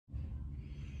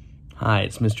Hi,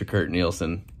 it's Mr. Kurt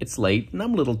Nielsen. It's late and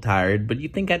I'm a little tired, but you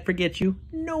think I'd forget you?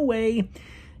 No way.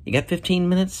 You got 15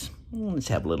 minutes? Let's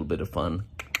have a little bit of fun.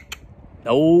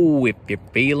 Oh, if you're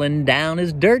feeling down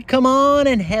as dirt, come on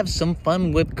and have some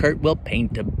fun with Kurt. We'll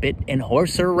paint a bit and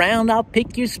horse around. I'll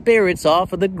pick your spirits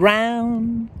off of the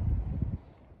ground.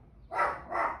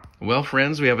 Well,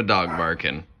 friends, we have a dog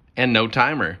barking and no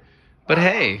timer. But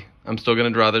hey, I'm still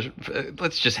going to draw the...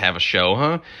 Let's just have a show,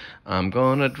 huh? I'm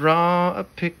going to draw a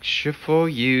picture for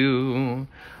you.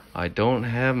 I don't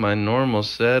have my normal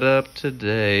setup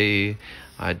today.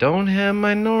 I don't have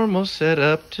my normal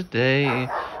setup today.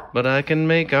 But I can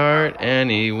make art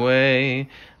anyway.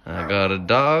 I got a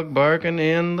dog barking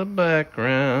in the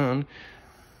background.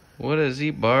 What is he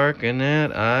barking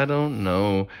at? I don't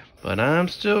know. But I'm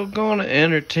still gonna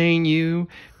entertain you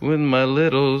with my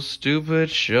little stupid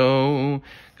show.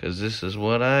 'Cause this is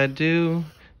what I do.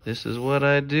 This is what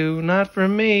I do. Not for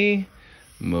me.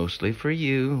 Mostly for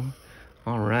you.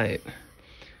 Alright.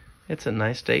 It's a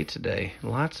nice day today.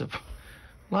 Lots of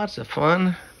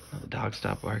fun. Oh, the dog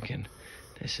stopped barking.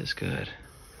 This is good.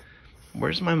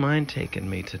 Where's my mind taking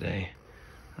me today?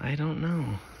 I don't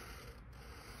know.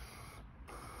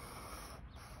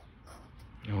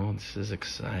 Oh, this is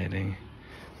exciting.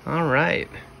 All right.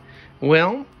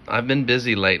 Well, I've been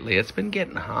busy lately. It's been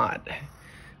getting hot.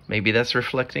 Maybe that's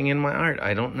reflecting in my art.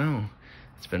 I don't know.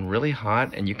 It's been really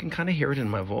hot, and you can kind of hear it in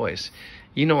my voice.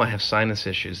 You know I have sinus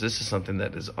issues. This is something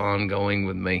that is ongoing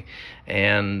with me.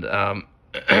 And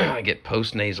I get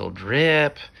postnasal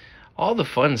drip, all the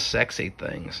fun, sexy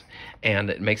things. And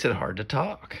it makes it hard to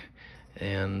talk.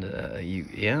 And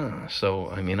so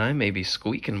I mean, I may be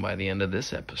squeaking by the end of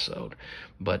this episode,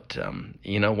 but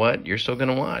you know what? You're still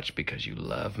gonna watch because you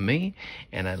love me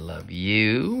and I love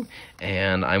you,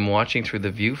 and I'm watching through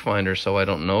the viewfinder, so I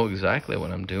don't know exactly what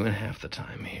I'm doing half the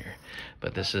time here,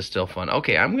 but this is still fun.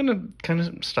 Okay, I'm gonna kind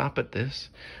of stop at this.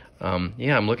 I'm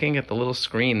looking at the little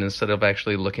screen instead of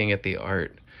actually looking at the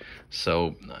art,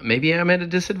 so maybe I'm at a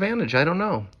disadvantage. I don't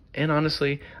know. And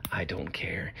honestly, I don't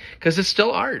care, because it's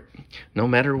still art, no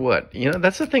matter what. You know,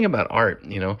 that's the thing about art,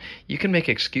 you know. You can make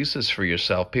excuses for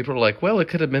yourself. People are like, well, it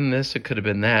could have been this, it could have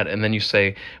been that. And then you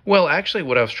say, well, actually,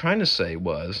 what I was trying to say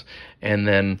was, and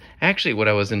then actually what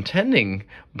I was intending,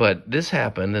 but this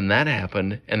happened and that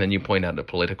happened, and then you point out a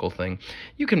political thing.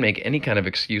 You can make any kind of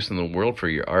excuse in the world for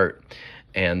your art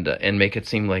and make it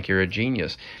seem like you're a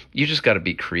genius. You just got to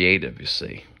be creative, you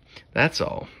see. That's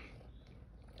all.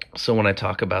 So when I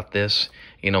talk about this,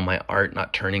 you know, my art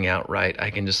not turning out right, I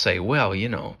can just say, well, you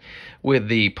know, with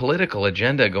the political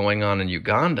agenda going on in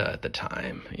Uganda at the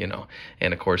time, you know,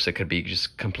 and of course it could be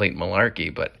just complete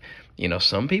malarkey, but, you know,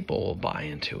 some people will buy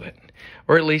into it.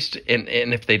 Or at least, and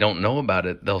if they don't know about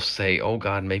it, they'll say, oh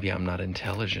God, maybe I'm not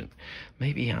intelligent.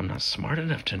 Maybe I'm not smart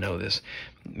enough to know this.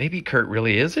 Maybe Kurt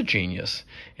really is a genius.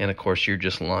 And of course, you're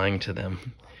just lying to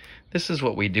them. This is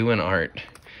what we do in art.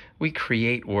 We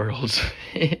create worlds,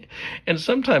 and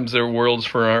sometimes they're worlds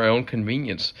for our own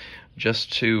convenience,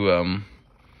 just to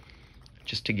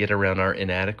get around our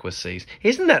inadequacies.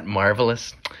 Isn't that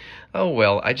marvelous? Oh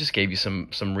well, I just gave you some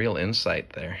real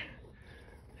insight there.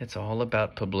 It's all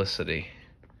about publicity.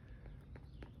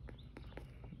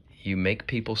 You make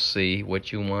people see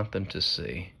what you want them to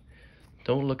see.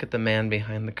 Don't look at the man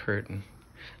behind the curtain.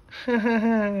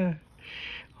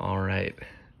 All right.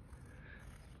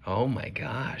 Oh my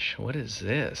gosh, what is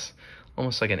this?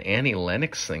 Almost like an Annie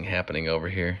Lennox thing happening over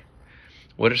here.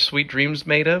 What are sweet dreams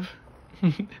made of?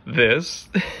 This.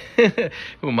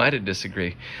 Who am I to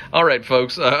disagree? All right,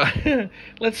 folks,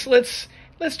 let's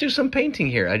do some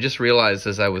painting here. I just realized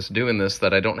as I was doing this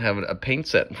that I don't have a paint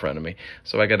set in front of me,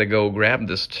 so I got to go grab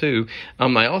this too.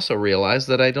 I also realized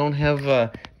that I don't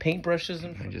have paintbrushes.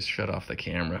 I just shut off the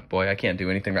camera. Boy, I can't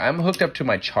do anything. I'm hooked up to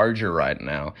my charger right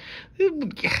now.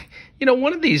 You know,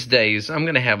 one of these days, I'm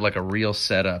going to have like a real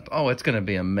setup. Oh, it's going to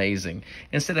be amazing.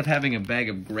 Instead of having a bag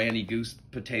of Granny Goose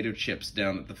potato chips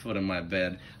down at the foot of my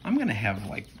bed, I'm going to have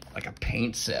like a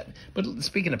paint set. But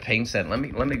speaking of paint set, let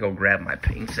me go grab my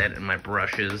paint set and my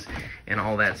brushes and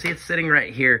all that. See, it's sitting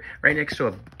right here, right next to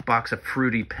a box of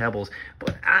Fruity Pebbles.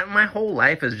 But my whole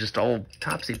life is just all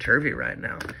topsy-turvy right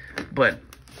now. But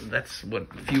that's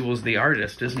what fuels the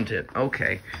artist, isn't it?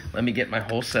 Okay, let me get my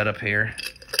whole setup here.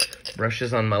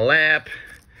 Brushes on my lap.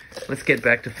 Let's get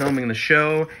back to filming the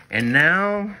show. And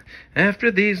now,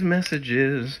 after these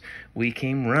messages, we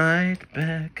came right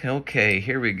back. Okay,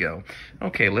 here we go.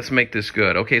 Okay, let's make this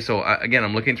good. Okay, so again,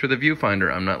 I'm looking through the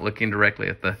viewfinder. I'm not looking directly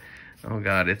at the... Oh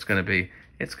God, it's gonna be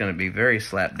very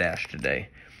slapdash today.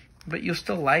 But you'll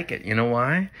still like it. You know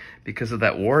why? Because of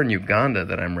that war in Uganda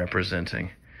that I'm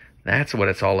representing. That's what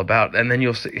it's all about. And then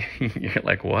you'll see, you're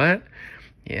like, what?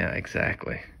 Yeah,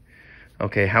 exactly.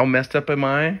 Okay, how messed up am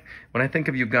I? When I think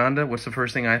of Uganda, what's the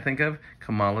first thing I think of?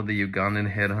 Kamala, the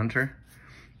Ugandan headhunter.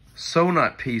 So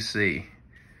not PC.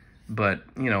 But,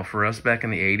 you know, for us back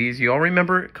in the 80s, you all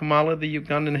remember Kamala, the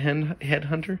Ugandan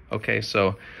headhunter? Okay,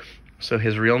 so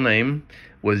his real name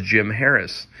was Jim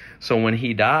Harris. So when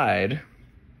he died,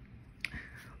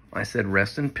 I said,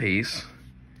 rest in peace,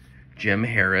 Jim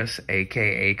Harris,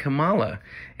 a.k.a. Kamala.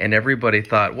 And everybody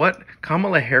thought, what?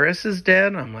 Kamala Harris is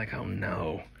dead? I'm like, oh,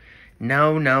 no.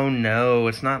 No, no, no.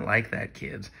 It's not like that,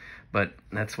 kids. But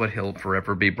that's what he'll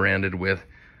forever be branded with.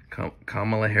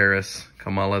 Kamala Harris,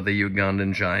 Kamala the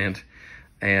Ugandan giant.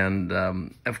 And,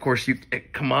 of course,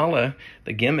 Kamala,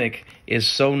 the gimmick, is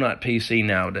so not PC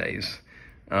nowadays.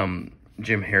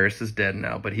 Jim Harris is dead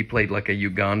now, but he played like a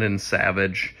Ugandan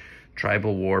savage,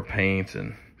 tribal war paint,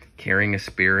 and carrying a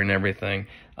spear and everything.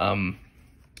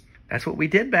 That's what we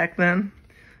did back then.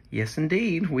 Yes,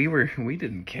 indeed. We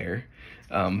didn't care.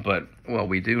 But, well,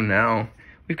 we do now.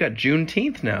 We've got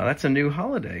Juneteenth now. That's a new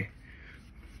holiday.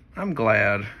 I'm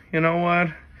glad. You know what?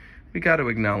 We got to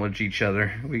acknowledge each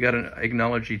other. We got to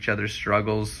acknowledge each other's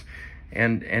struggles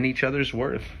and each other's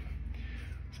worth.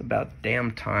 It's about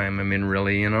damn time. I mean,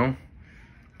 really, you know?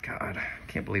 God, I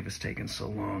can't believe it's taken so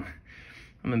long.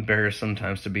 I'm embarrassed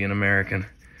sometimes to be an American.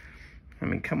 I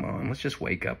mean, come on. Let's just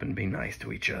wake up and be nice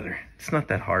to each other. It's not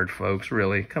that hard, folks.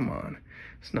 Really. Come on.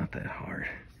 It's not that hard.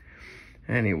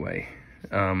 Anyway,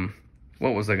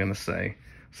 what was I going to say?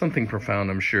 Something profound,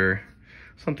 I'm sure.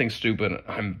 Something stupid,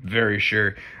 I'm very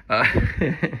sure.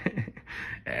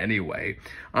 Anyway,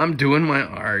 I'm doing my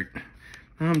art.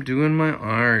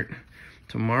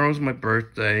 Tomorrow's my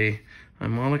birthday.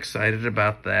 I'm all excited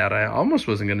about that. I almost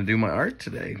wasn't going to do my art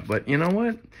today. But you know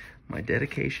what? My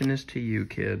dedication is to you,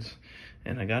 kids.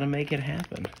 And I got to make it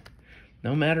happen.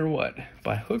 No matter what.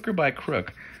 By hook or by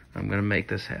crook, I'm going to make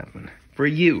this happen. For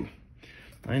you.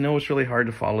 I know it's really hard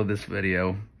to follow this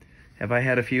video. Have I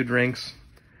had a few drinks?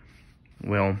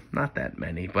 Well, not that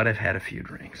many, but I've had a few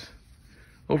drinks.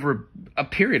 Over a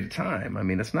period of time. I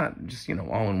mean, it's not just, you know,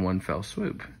 all in one fell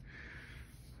swoop.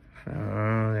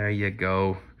 Oh, there you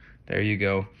go. There you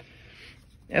go.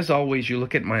 As always, you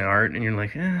look at my art and you're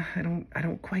like, I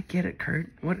don't quite get it, Kurt.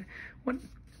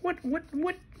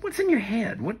 What's in your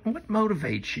head? What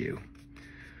motivates you?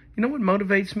 You know what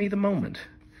motivates me? The moment.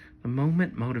 The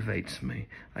moment motivates me.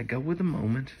 I go with the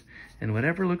moment, and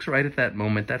whatever looks right at that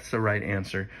moment, that's the right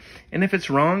answer. And if it's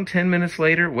wrong 10 minutes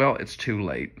later, well, it's too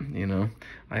late, you know.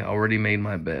 I already made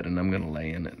my bed, and I'm going to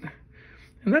lay in it.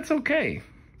 And that's okay.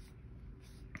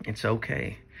 It's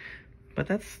okay. But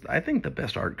I think the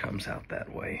best art comes out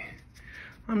that way.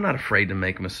 I'm not afraid to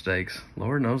make mistakes.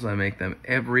 Lord knows I make them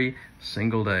every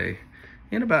single day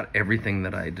in about everything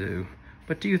that I do.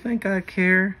 But do you think I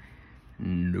care?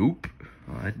 Nope,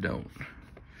 I don't.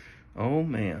 Oh,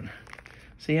 man.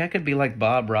 See, I could be like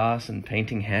Bob Ross and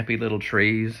painting happy little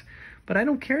trees, but I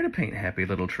don't care to paint happy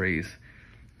little trees.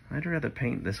 I'd rather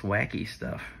paint this wacky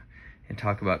stuff and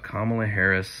talk about Kamala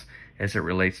Harris as it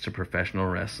relates to professional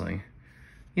wrestling.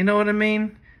 You know what I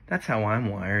mean? That's how I'm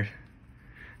wired.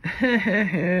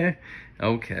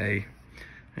 Okay.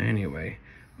 Anyway,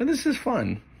 but this is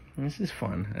fun. This is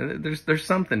fun. There's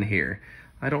something here.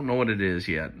 I don't know what it is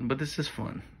yet, but this is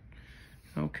fun.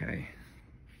 Okay.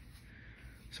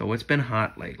 So it's been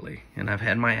hot lately, and I've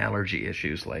had my allergy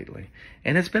issues lately,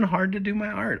 and it's been hard to do my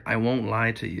art. I won't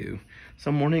lie to you.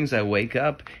 Some mornings I wake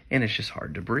up, and it's just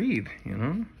hard to breathe, you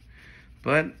know?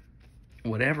 But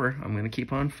whatever, I'm going to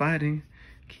keep on fighting.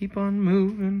 Keep on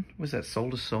moving. Was that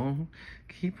Soul to Soul?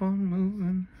 Keep on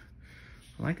moving.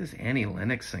 I like this Annie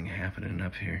Lennox thing happening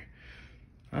up here.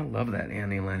 I love that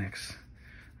Annie Lennox.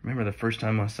 Remember the first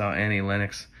time I saw Annie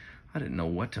Lennox, I didn't know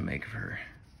what to make of her.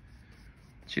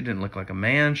 She didn't look like a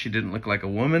man. She didn't look like a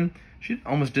woman. She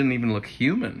almost didn't even look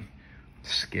human.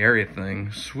 Scary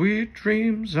thing. Sweet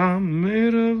dreams are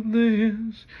made of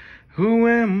this. Who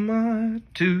am I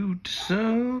to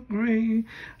disagree?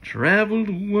 Travel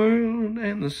the world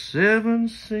and the seven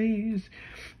seas.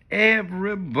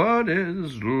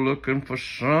 Everybody's looking for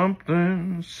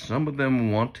something. Some of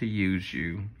them want to use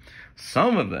you.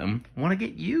 Some of them want to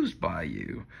get used by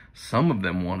you. Some of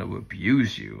them want to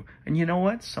abuse you. And you know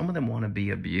what? Some of them want to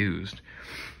be abused.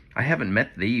 I haven't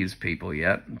met these people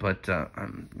yet, but,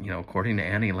 you know, according to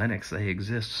Annie Lennox, they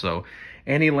exist. So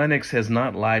Annie Lennox has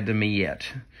not lied to me yet.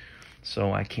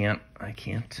 So I can't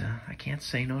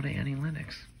say no to Annie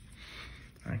Lennox.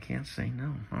 I can't say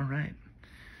no. All right.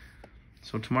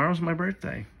 So tomorrow's my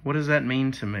birthday. What does that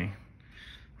mean to me?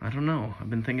 I don't know. I've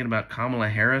been thinking about Kamala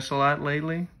Harris a lot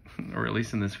lately. or at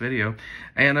least in this video.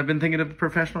 And I've been thinking of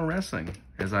professional wrestling,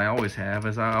 as I always have,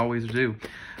 as I always do.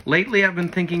 Lately, I've been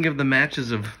thinking of the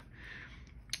matches of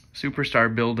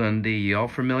superstar Bill Dundee. You all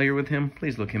familiar with him?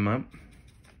 Please look him up.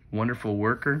 Wonderful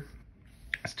worker,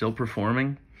 still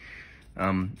performing,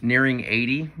 nearing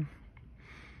 80.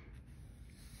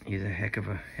 He's a heck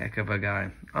of a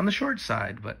guy. On the short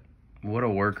side, but what a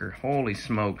worker. Holy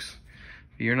smokes.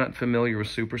 If you're not familiar with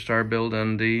superstar Bill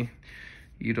Dundee,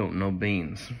 you don't know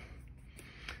beans.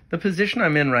 The position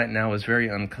I'm in right now is very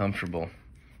uncomfortable.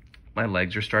 My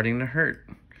legs are starting to hurt.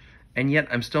 And yet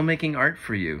I'm still making art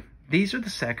for you. These are the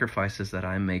sacrifices that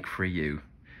I make for you.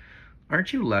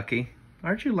 Aren't you lucky?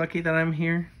 Aren't you lucky that I'm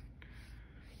here?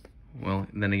 Well,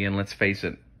 then again, let's face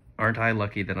it. Aren't I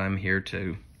lucky that I'm here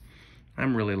too?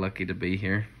 I'm really lucky to be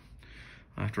here.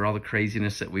 After all the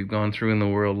craziness that we've gone through in the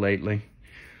world lately,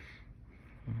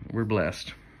 we're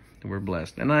blessed. We're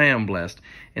blessed. And I am blessed.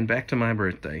 And back to my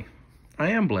birthday. I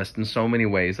am blessed in so many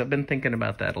ways. I've been thinking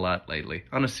about that a lot lately.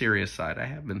 On a serious side, I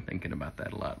have been thinking about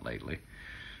that a lot lately.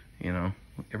 You know,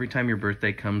 every time your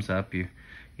birthday comes up, you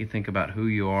think about who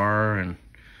you are and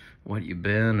what you've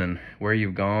been and where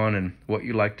you've gone and what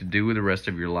you like to do with the rest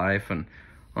of your life. And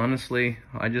honestly,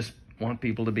 I just want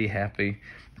people to be happy.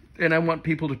 And I want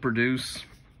people to produce.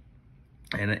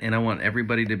 And I want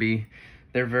everybody to be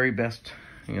their very best,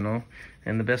 you know.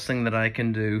 And the best thing that I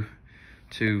can do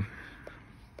to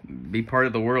be part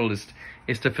of the world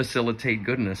is to facilitate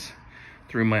goodness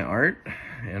through my art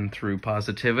and through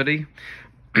positivity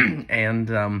and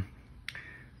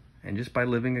just by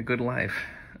living a good life.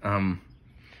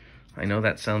 I know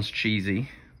that sounds cheesy,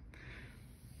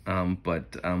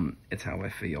 but it's how I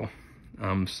feel.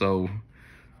 So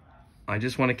I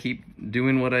just want to keep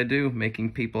doing what I do,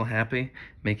 making people happy,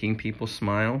 making people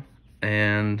smile,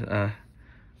 and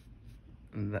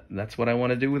that's what I want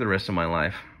to do with the rest of my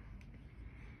life.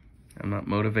 I'm not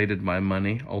motivated by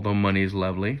money, although money is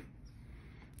lovely.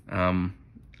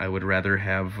 I would rather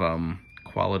have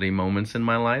quality moments in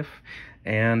my life,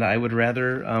 and I would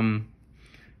rather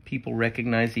people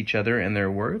recognize each other and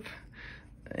their worth,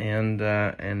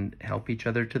 and help each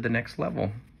other to the next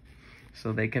level,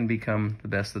 so they can become the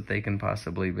best that they can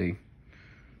possibly be.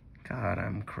 God,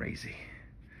 I'm crazy.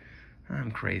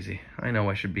 I'm crazy. I know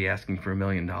I should be asking for $1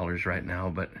 million right now,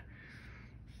 but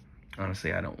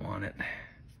honestly, I don't want it.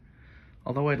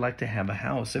 Although I'd like to have a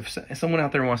house. If someone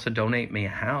out there wants to donate me a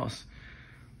house,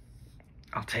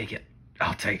 I'll take it.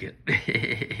 I'll take it.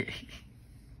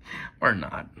 Or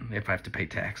not, if I have to pay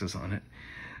taxes on it.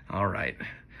 All right.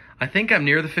 I think I'm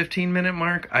near the 15-minute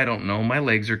mark. I don't know. My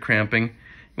legs are cramping.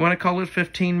 You want to call it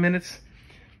 15 minutes?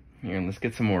 Here, let's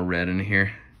get some more red in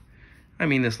here. I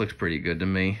mean, this looks pretty good to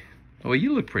me. Well,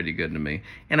 you look pretty good to me.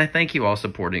 And I thank you all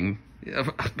supporting. I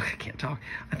can't talk.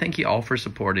 I thank you all for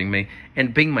supporting me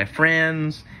and being my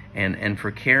friends and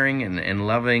for caring and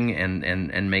loving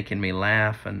and making me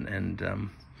laugh and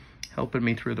helping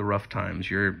me through the rough times.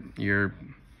 You're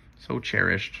so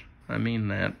cherished. I mean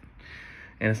that.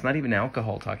 And it's not even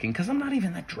alcohol talking, because I'm not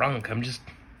even that drunk. I'm just,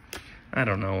 I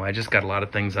don't know. I just got a lot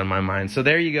of things on my mind. So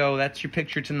there you go. That's your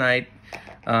picture tonight.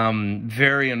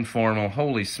 Very informal.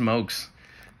 Holy smokes.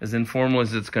 As informal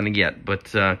as it's going to get.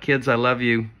 But kids, I love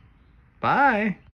you. Bye.